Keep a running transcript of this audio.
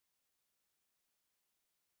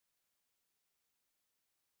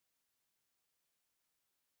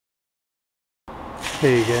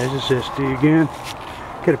Hey guys, it's SD again.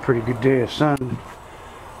 Got a pretty good day of sun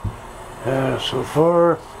so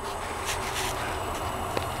far.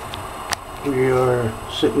 We are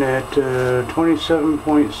sitting at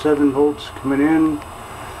 27.7 volts coming in.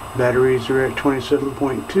 Batteries are at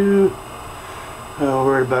 27.2.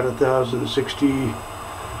 We're at about 1060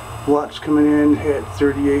 watts coming in at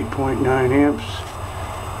 38.9 amps.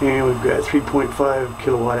 And we've got 3.5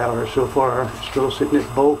 kilowatt hours so far. Still sitting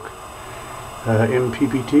at bulk.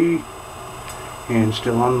 MPPT, and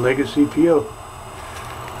still on legacy PO.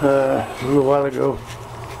 A little while ago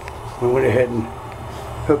we went ahead and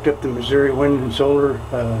hooked up the Missouri wind and solar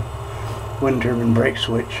wind turbine brake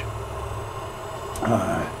switch.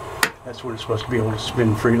 That's when it's supposed to be able to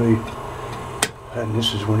spin freely, and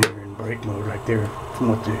this is when you're in brake mode right there from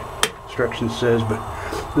what the instructions says. But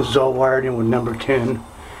this is all wired in with number 10,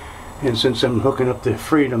 and since I'm hooking up the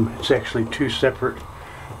Freedom, it's actually two separate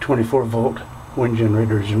 24 volt wind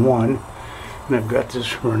generators in one, and I've got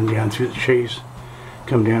this running down through the chase,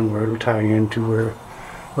 come down where it'll tie into where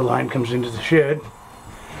the line comes into the shed,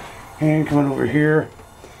 and coming over here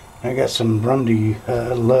I got some Brumdy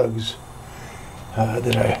lugs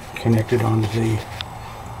that I connected onto the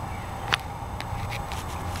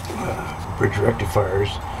bridge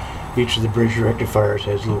rectifiers. Each of the bridge rectifiers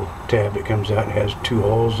has a little tab that comes out and has two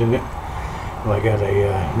holes in it. Well, I got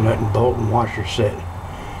a nut and bolt and washer set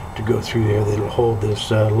to go through there that'll hold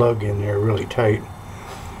this lug in there really tight,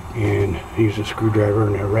 and use a screwdriver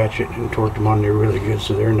and a ratchet and torque them on there really good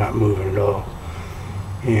so they're not moving at all.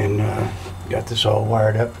 And got this all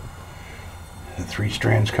wired up, the 3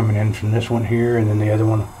 strands coming in from this one here, and then the other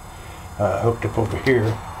one hooked up over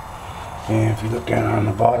here. And if you look down on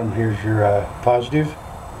the bottom, here's your positive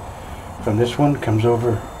from this one, comes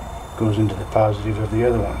over, goes into the positive of the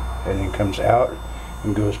other one, and then comes out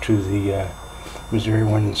and goes to the Missouri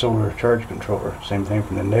wind and solar charge controller. Same thing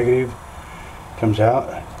from the negative, comes out.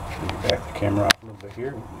 Let me back the camera off a little bit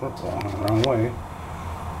here. Whoops, along the wrong way.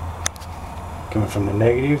 Coming from the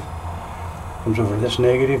negative, comes over this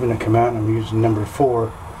negative, and then come out, and I'm using number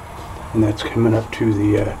 4, and that's coming up to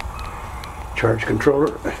the charge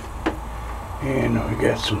controller. And we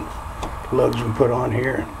got some lugs we put on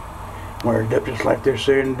here, wired up just like they're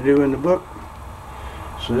saying to do in the book.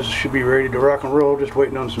 So this should be ready to rock and roll, just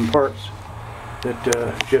waiting on some parts that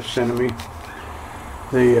Jeff sent me.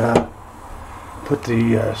 They put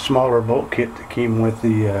the smaller bolt kit that came with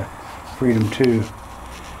the Freedom 2.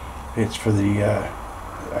 It's for the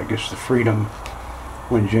I guess the Freedom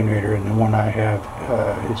wind generator, and the one I have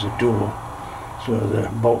is a dual, so the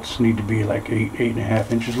bolts need to be like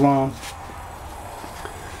 8.5 inches long.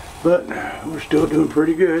 But we're still doing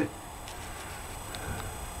pretty good.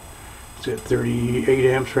 It's at 38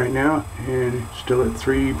 amps right now, and still at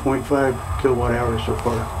 3.5 kilowatt hours so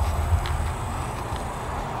far.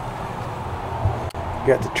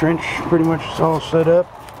 Got the trench pretty much all set up.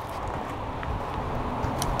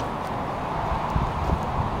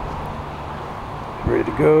 Ready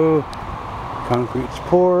to go. Concrete's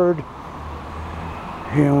poured,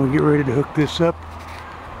 and we get ready to hook this up.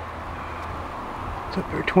 It's up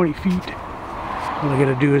there 20 feet. All I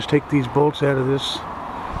gotta do is take these bolts out of this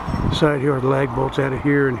side here, or the lag bolts out of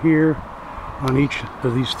here and here on each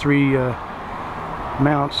of these 3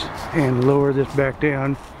 mounts, and lower this back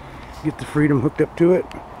down, get the Freedom hooked up to it,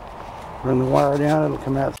 run the wire down, it'll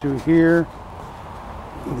come out through here.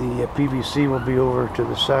 The PVC will be over to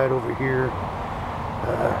the side over here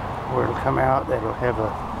where it'll come out. That'll have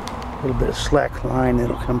a little bit of slack line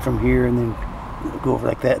that'll come from here and then go over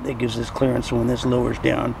like that. That gives this clearance, so when this lowers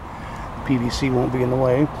down, the PVC won't be in the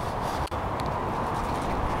way.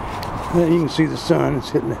 You can see the sun, it's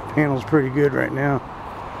hitting the panels pretty good right now.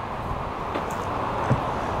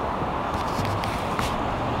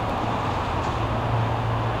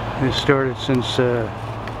 It started since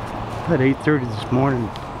about 8:30 this morning.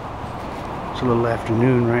 It's a little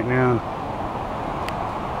afternoon right now.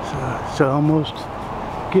 So it's almost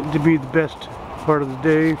getting to be the best part of the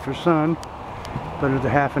day for sun. About another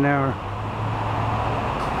half an hour.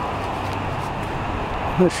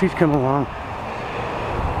 But she's coming along.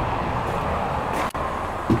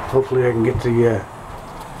 Hopefully I can get the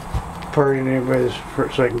part in there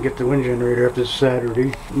so I can get the wind generator up this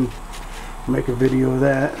Saturday and make a video of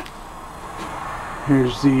that.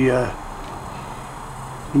 Here's the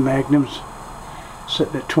magnums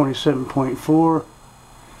sitting at 27.4,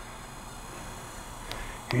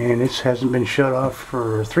 and this hasn't been shut off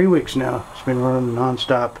for 3 weeks now. It's been running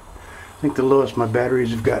non-stop. I think the lowest my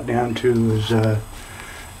batteries have got down to is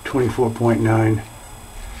 24.9,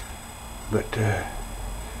 but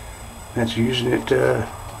that's using it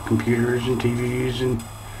computers and TVs and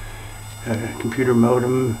computer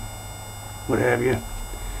modem, what have you.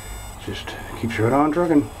 Just keeps right on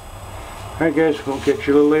trucking. Alright guys, we'll catch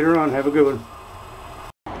you a little later on. Have a good one.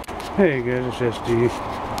 Hey guys, it's SD.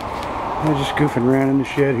 I'm just goofing around in the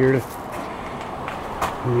shed here.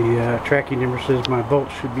 The tracking number says my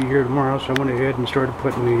bolts should be here tomorrow, so I went ahead and started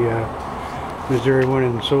putting the Missouri 1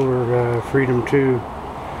 and Solar Freedom 2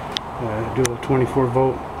 dual 24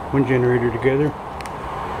 volt wind generator together.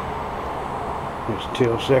 There's the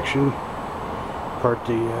tail section. Part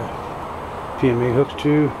the PMA hooks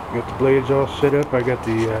too. Got the blades all set up. I got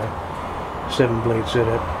the 7 blade set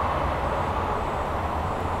up.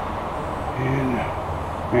 And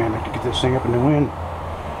man, I have to get this thing up in the wind.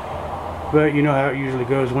 But you know how it usually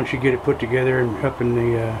goes. Once you get it put together and up in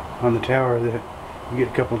the on the tower, that you get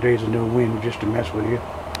a couple of days of no wind just to mess with you.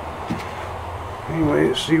 Anyway,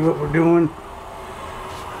 let's see what we're doing.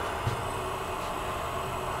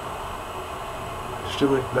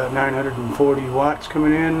 Still at about 940 watts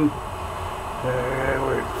coming in.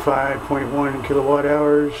 We're at 5.1 kilowatt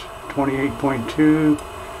hours, 28.2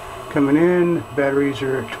 coming in. Batteries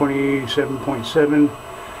are at 27.7.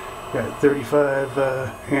 Got 35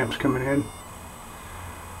 amps coming in.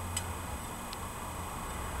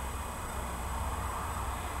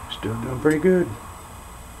 Still doing pretty good.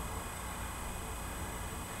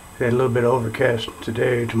 Had a little bit of overcast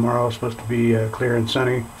today. Tomorrow is supposed to be clear and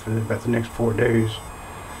sunny for about the next 4 days.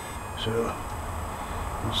 So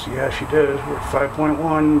we'll see how she does. We're at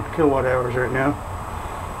 5.1 kilowatt hours right now.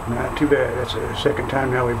 Not too bad. That's the second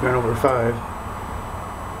time now we've gone over 5.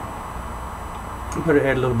 But it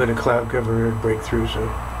had a little bit of cloud cover breakthrough, so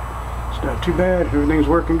it's not too bad. Everything's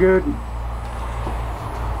working good.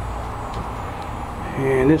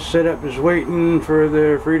 And this setup is waiting for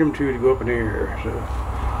the Freedom 2 to go up in the air, so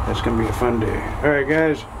that's going to be a fun day. Alright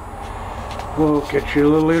guys, we'll catch you a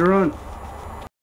little later on.